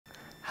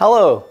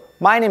Hello,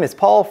 my name is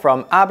Paul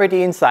from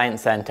Aberdeen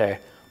Science Centre.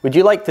 Would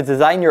you like to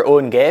design your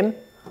own game?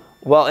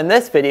 Well, in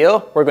this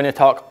video, we're going to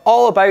talk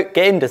all about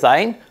game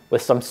design.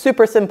 With some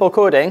super simple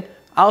coding,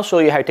 I'll show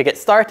you how to get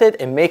started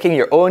in making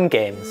your own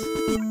games.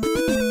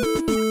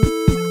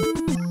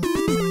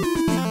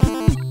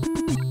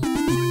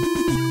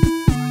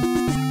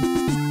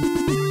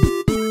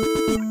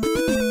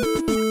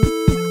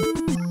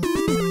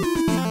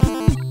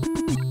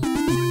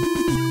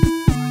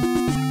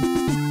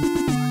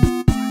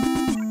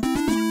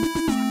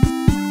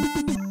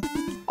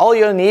 All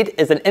you'll need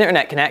is an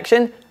internet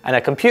connection and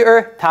a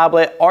computer,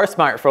 tablet or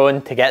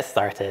smartphone to get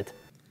started.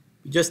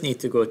 You just need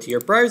to go to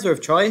your browser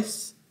of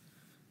choice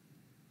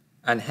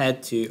and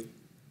head to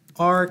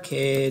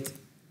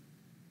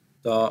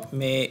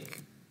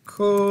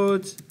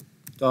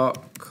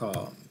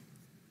arcade.makecode.com.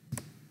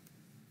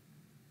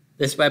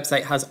 This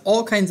website has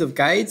all kinds of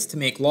guides to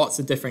make lots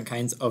of different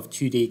kinds of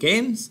 2D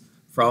games,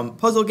 from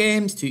puzzle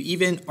games to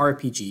even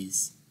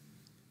RPGs.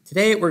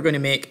 Today we're going to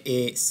make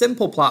a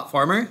simple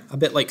platformer, a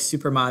bit like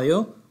Super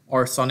Mario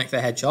or Sonic the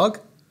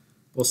Hedgehog.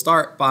 We'll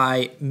start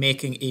by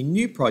making a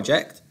new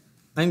project.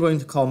 I'm going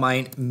to call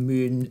mine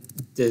Moon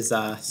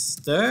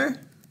Disaster.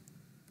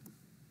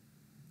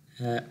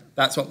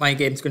 That's what my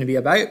game's going to be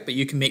about, but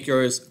you can make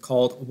yours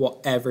called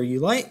whatever you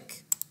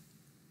like.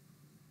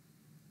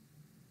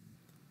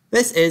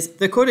 This is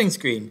the coding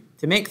screen.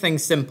 To make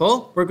things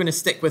simple, we're going to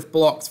stick with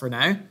blocks for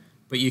now,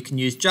 but you can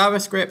use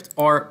JavaScript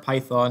or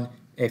Python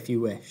if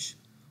you wish.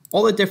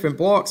 All the different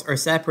blocks are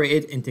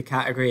separated into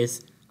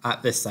categories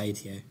at this side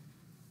here.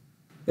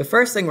 The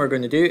first thing we're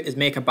going to do is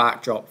make a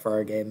backdrop for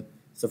our game.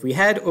 So if we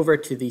head over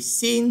to the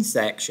scene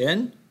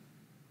section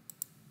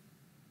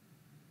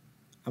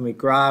and we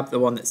grab the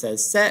one that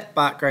says set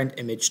background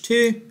image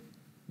 2,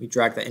 we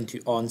drag that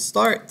into on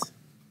start.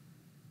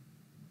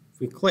 If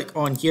we click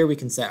on here, we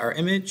can set our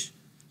image.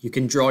 You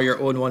can draw your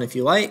own one if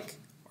you like,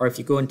 or if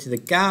you go into the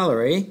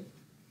gallery,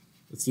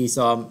 you'll see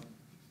some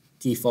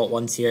default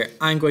ones here.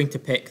 I'm going to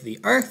pick the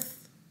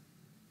Earth.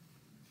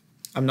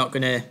 I'm not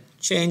going to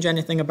change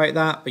anything about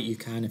that, but you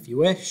can if you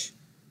wish.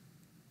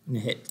 I'm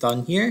going to hit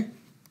done here.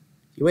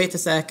 If you wait a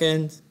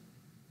second,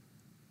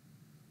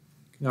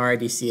 you can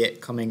already see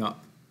it coming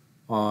up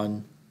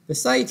on the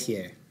side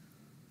here.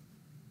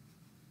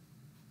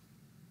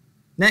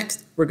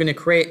 Next, we're going to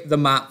create the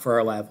map for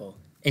our level.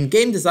 In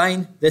game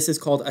design, this is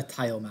called a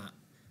tile map.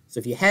 So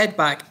if you head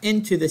back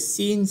into the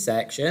scene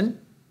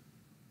section,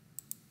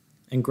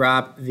 and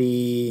grab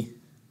the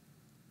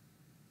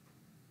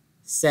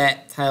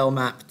set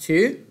Tilemap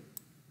 2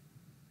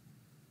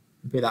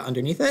 and put that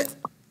underneath it.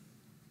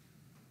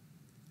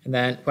 And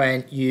then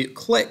when you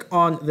click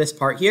on this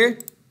part here,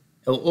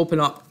 it'll open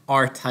up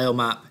our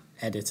Tilemap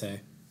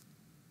Editor.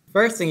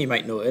 First thing you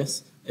might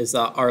notice is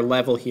that our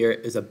level here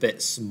is a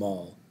bit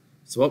small.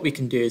 So what we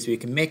can do is we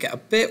can make it a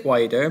bit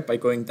wider by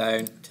going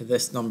down to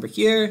this number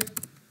here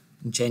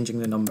and changing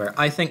the number.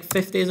 I think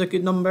 50 is a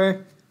good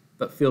number,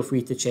 but feel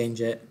free to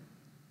change it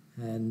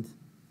and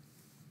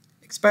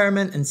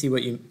experiment and see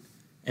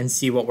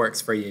what works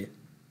for you.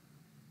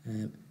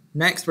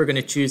 Next, we're going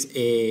to choose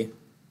a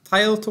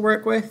tile to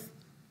work with.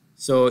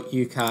 So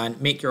you can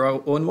make your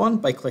own one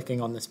by clicking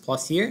on this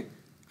plus here.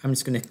 I'm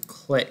just going to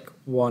click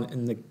one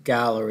in the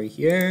gallery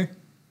here.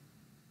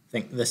 I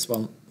think this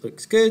one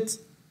looks good.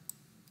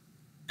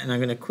 And I'm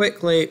going to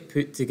quickly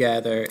put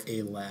together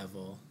a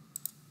level.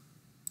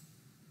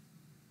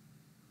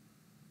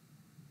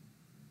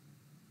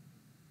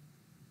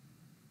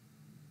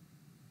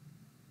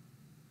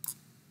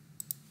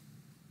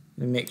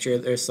 And make sure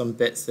there's some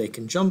bits they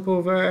can jump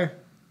over.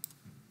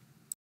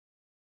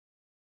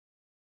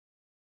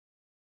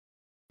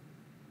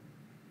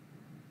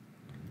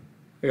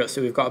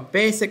 So we've got a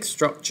basic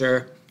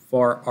structure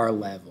for our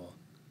level.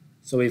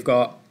 So we've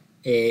got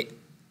a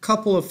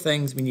couple of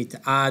things we need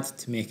to add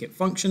to make it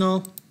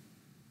functional.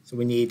 So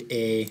we need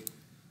a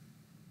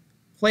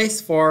place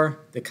for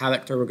the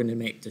character we're going to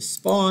make to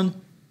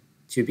spawn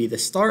to be the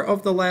start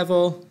of the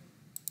level.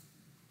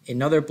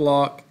 Another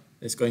block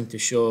is going to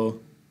show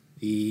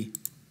the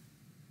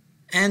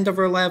end of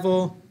our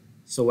level,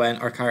 so when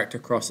our character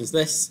crosses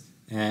this,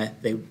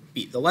 they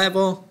beat the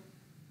level.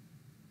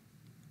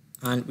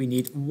 And we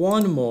need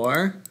one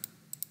more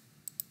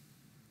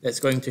that's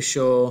going to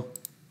show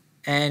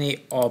any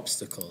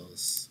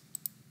obstacles.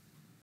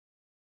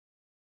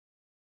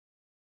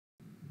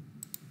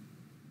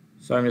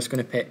 So I'm just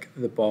going to pick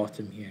the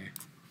bottom here.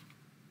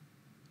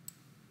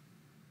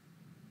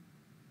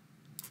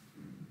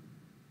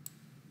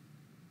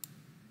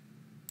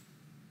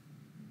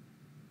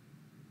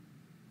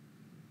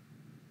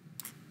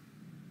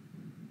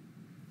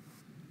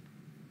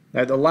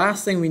 Now the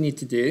last thing we need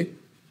to do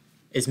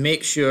is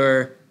make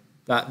sure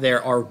that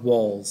there are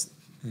walls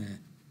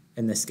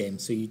in this game.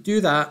 So you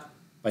do that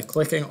by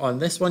clicking on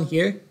this one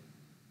here,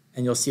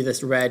 and you'll see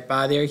this red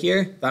barrier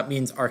here. That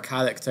means our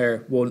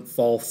character won't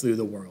fall through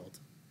the world.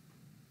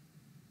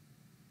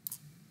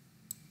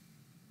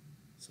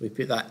 So we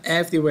put that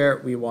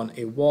everywhere we want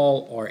a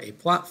wall or a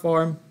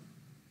platform.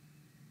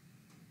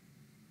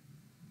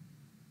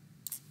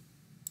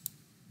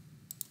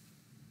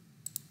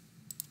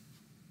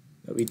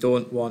 that we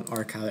don't want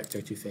our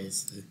character to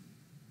phase through.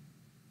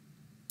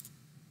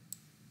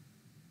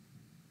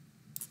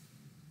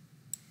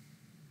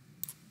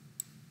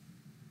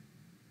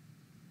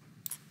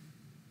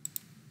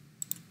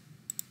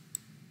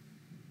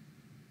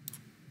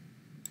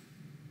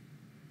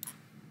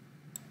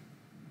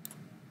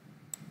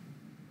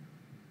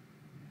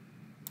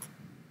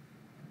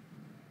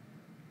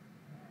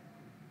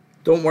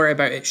 Don't worry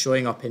about it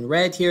showing up in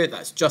red here,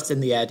 that's just in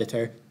the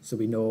editor, so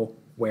we know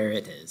where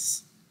it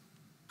is.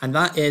 And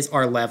that is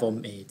our level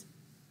made.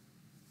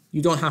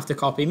 You don't have to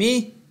copy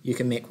me, you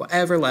can make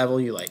whatever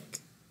level you like.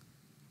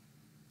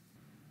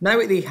 Now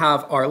that we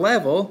have our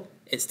level,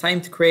 it's time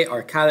to create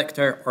our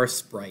character or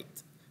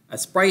sprite. A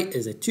sprite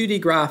is a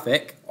 2D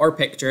graphic or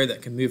picture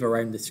that can move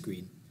around the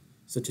screen.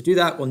 So to do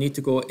that, we'll need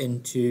to go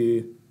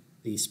into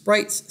the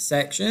sprites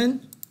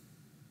section.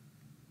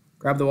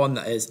 Grab the one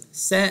that is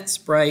set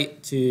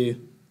sprite to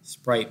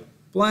sprite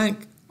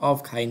blank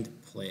of kind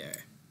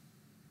player.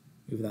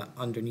 Move that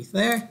underneath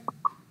there.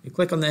 You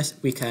click on this,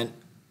 we can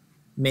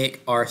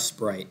make our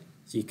sprite.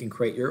 So you can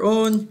create your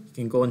own, you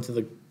can go into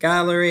the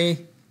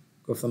gallery,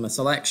 go from a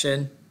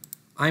selection.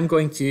 I'm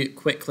going to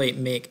quickly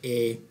make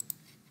a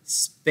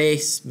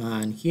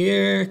spaceman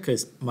here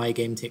because my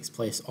game takes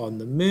place on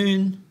the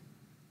moon.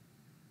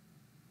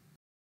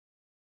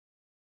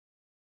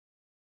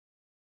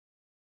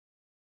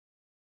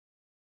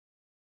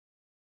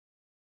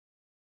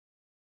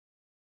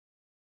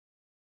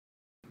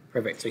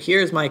 Perfect, so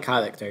here's my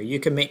character. You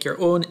can make your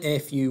own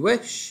if you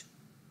wish.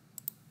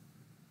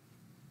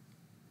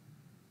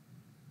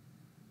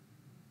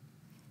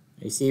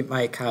 You see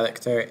my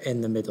character in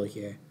the middle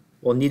here.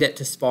 We'll need it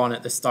to spawn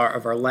at the start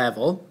of our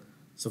level.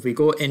 So if we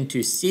go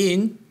into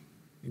scene,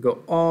 we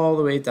go all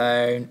the way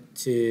down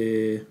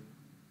to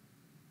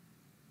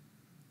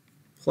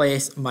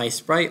place my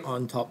sprite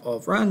on top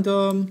of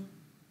random.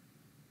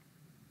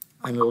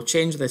 And we'll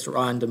change this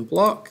random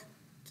block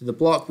to the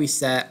block we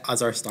set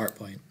as our start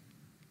point.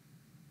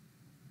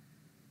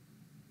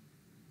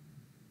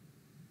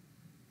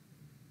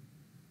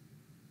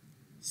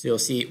 So you'll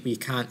see we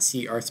can't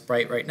see our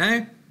sprite right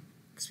now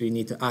because we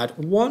need to add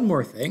one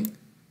more thing,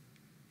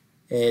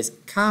 is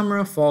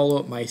camera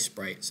follow my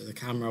sprite. So the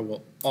camera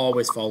will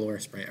always follow our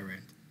sprite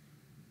around.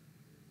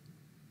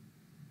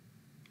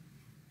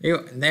 There you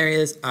go, and there he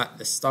is at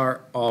the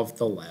start of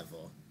the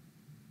level.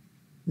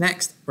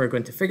 Next, we're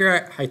going to figure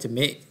out how to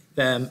make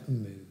them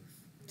move.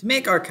 To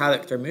make our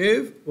character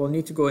move, we'll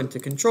need to go into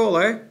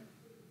controller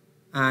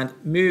and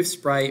move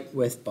sprite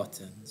with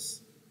buttons.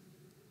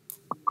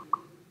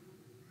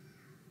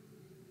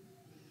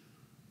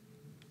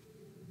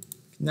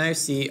 Now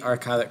see our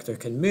character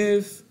can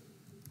move,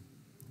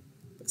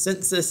 but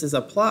since this is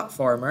a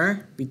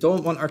platformer, we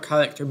don't want our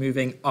character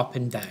moving up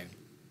and down.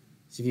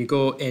 So if you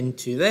go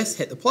into this,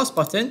 hit the plus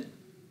button,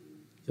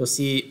 you'll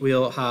see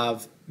we'll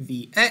have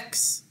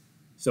VX,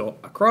 so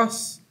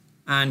across,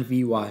 and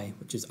VY,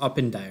 which is up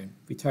and down.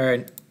 We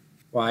turn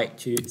Y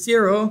to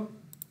 0,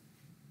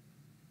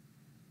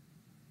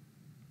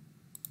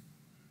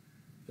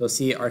 you'll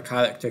see our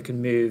character can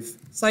move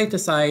side to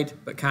side,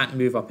 but can't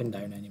move up and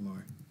down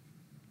anymore.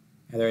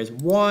 Now there is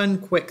one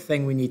quick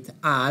thing we need to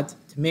add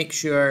to make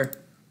sure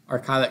our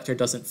character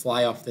doesn't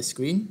fly off the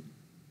screen.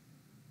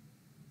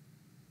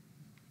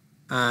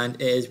 And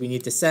it is we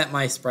need to set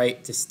my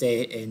sprite to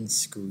stay in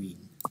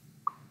screen.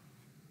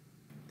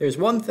 There's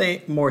one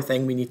more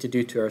thing we need to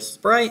do to our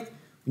sprite.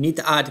 We need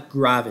to add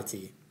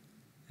gravity.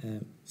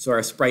 So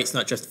our sprite's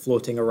not just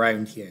floating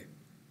around here.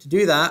 To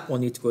do that, we'll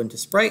need to go into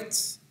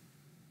sprites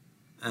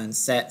and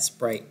set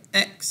sprite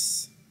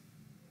X.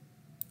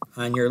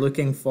 And you're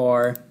looking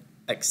for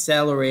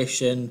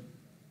acceleration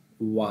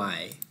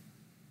Y.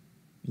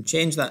 You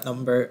change that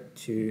number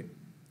to,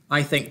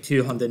 I think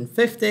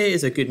 250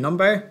 is a good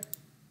number.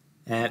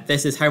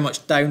 This is how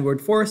much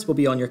downward force will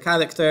be on your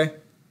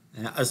character.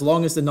 As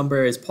long as the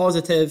number is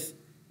positive,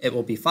 it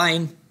will be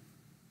fine.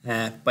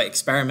 But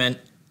experiment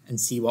and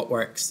see what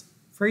works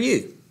for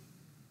you.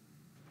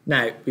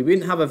 Now, we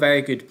wouldn't have a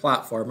very good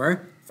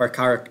platformer if our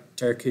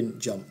character couldn't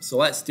jump. So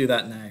let's do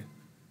that now.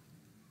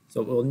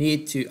 So we'll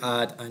need to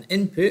add an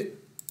input.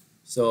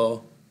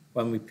 So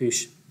when we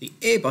push the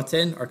A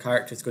button, our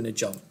character is going to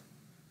jump.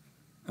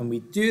 And we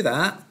do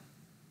that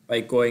by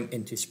going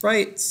into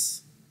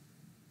sprites,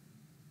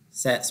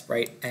 set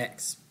sprite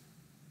X,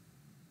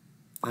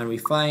 and we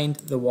find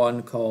the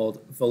one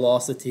called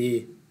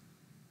velocity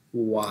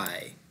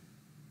Y.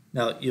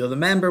 Now, you'll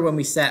remember when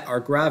we set our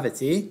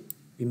gravity,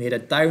 we made a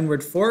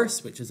downward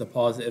force, which is a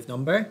positive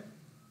number.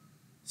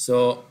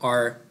 So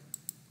you're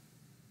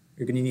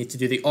going to need to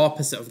do the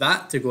opposite of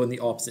that to go in the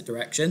opposite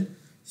direction.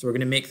 So we're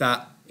going to make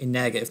that a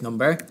negative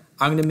number.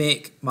 I'm going to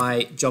make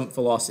my jump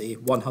velocity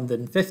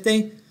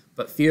 150,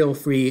 but feel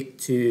free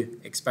to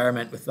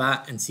experiment with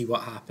that and see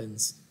what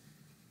happens.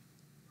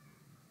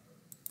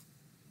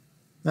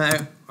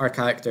 Now our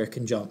character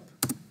can jump.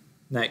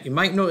 Now you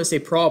might notice a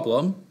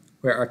problem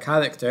where our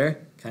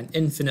character can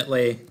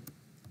infinitely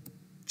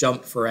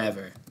jump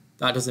forever.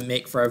 That doesn't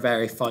make for a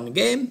very fun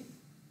game.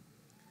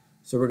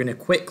 So we're going to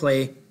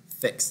quickly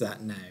fix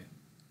that now.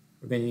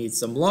 we're going to need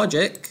some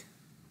logic.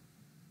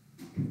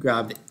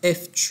 Grab the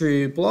if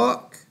true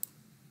block.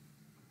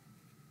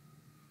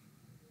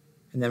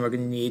 And then we're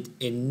going to need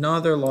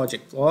another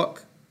logic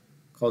block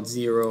called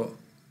 0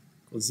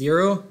 equals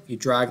 0. You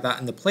drag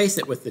that and place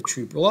it with the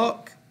true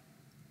block.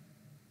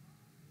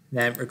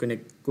 Then we're going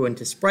to go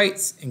into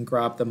sprites and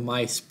grab the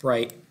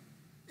mySprite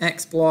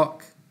X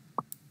block.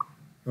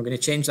 We're going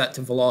to change that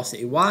to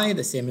velocity Y,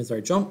 the same as our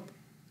jump.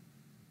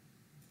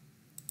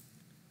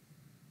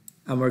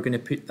 And we're going to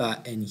put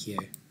that in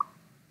here.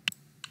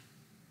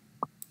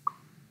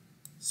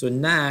 So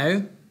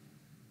now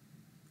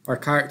our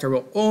character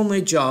will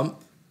only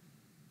jump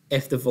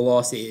if the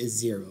velocity is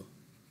 0.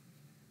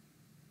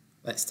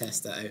 Let's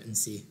test that out and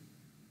see.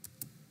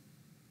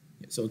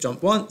 So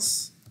jump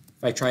once.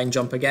 If I try and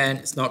jump again,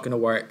 it's not going to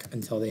work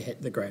until they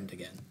hit the ground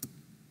again.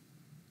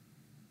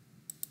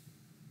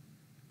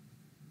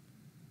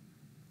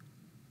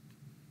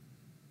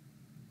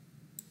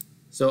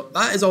 So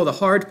that is all the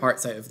hard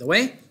parts out of the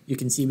way. You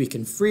can see we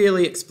can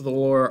freely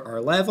explore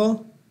our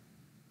level.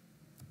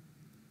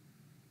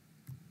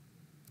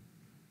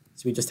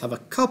 So we just have a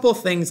couple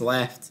things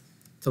left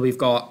till we've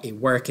got a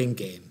working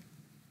game.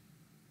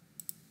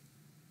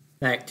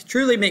 Now, to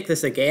truly make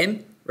this a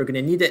game, we're going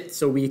to need it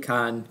so we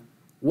can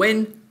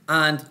win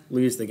and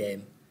lose the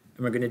game.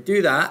 And we're going to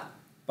do that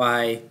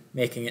by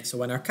making it so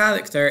when our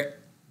character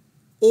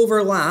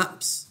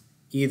overlaps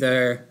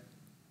either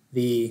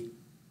the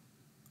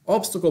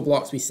obstacle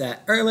blocks we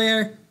set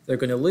earlier, they're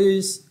going to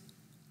lose.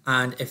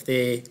 And if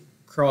they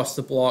cross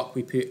the block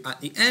we put at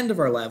the end of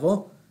our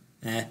level,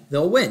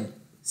 they'll win.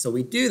 So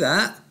we do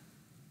that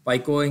by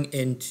going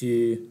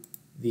into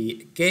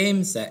the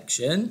game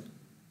section,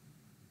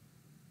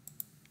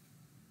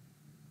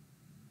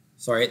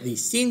 the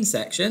scene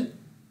section,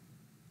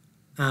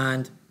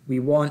 and we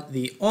want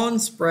the on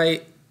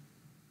sprite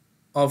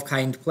of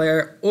kind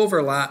player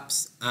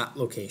overlaps at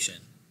location.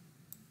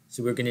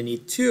 So we're going to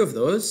need 2 of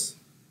those.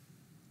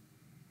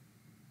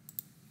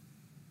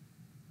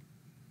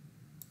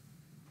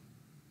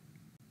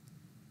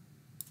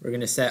 We're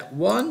going to set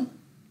 1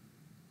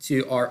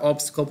 to our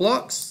obstacle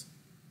blocks.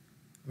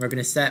 We're going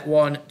to set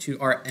 1 to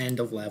our end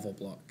of level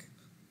block.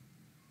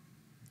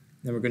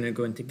 Then we're going to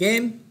go into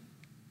game.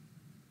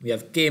 We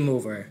have game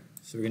over.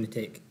 So we're going to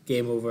take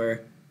game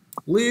over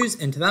lose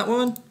into that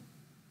one.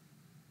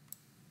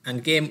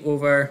 And game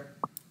over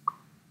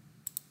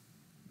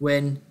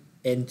win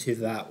into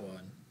that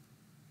one.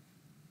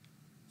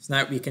 So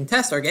now we can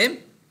test our game.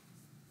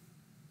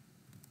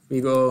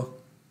 We go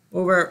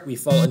over, we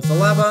fall into the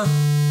lava.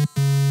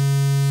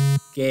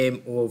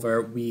 Game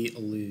over, we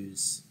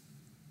lose.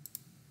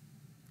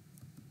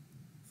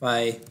 If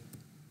I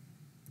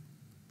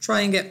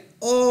try and get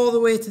all the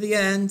way to the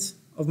end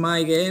of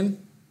my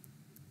game,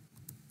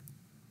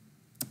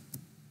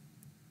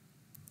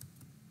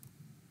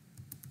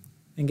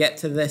 and get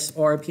to this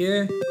orb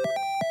here,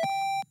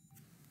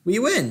 we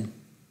win.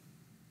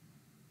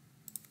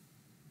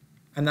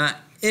 And that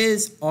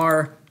is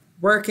our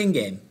working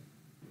game.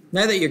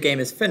 Now that your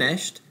game is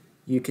finished,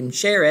 you can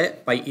share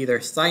it by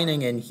either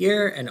signing in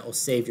here and it will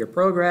save your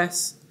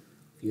progress.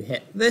 If you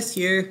hit this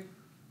here,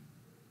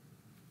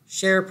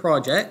 share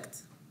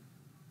project,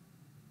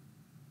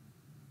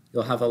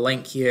 you'll have a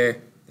link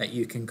here that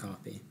you can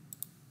copy.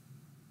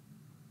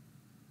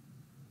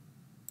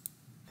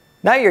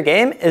 Now your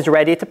game is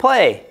ready to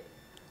play.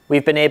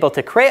 We've been able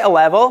to create a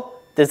level,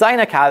 design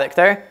a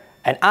character,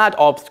 and add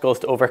obstacles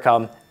to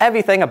overcome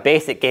everything a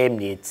basic game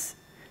needs.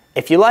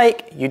 If you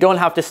like, you don't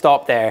have to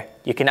stop there.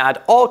 You can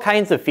add all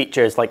kinds of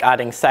features like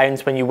adding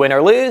sounds when you win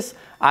or lose,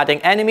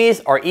 adding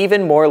enemies, or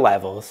even more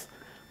levels.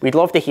 We'd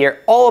love to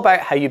hear all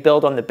about how you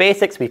build on the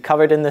basics we've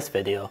covered in this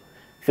video.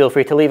 Feel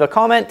free to leave a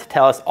comment to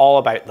tell us all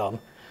about them.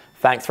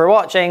 Thanks for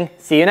watching.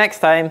 See you next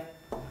time.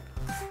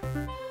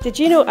 Did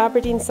you know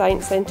Aberdeen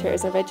Science Centre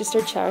is a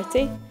registered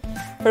charity?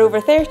 For over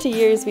 30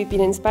 years we've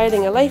been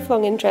inspiring a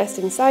lifelong interest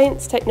in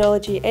science,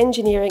 technology,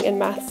 engineering and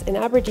maths in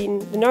Aberdeen,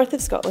 the north of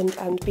Scotland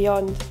and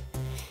beyond.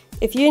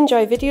 If you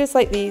enjoy videos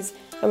like these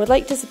and would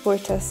like to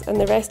support us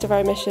and the rest of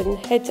our mission,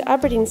 head to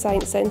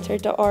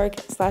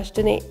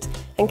aberdeensciencecentre.org/donate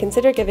and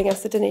consider giving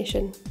us a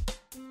donation.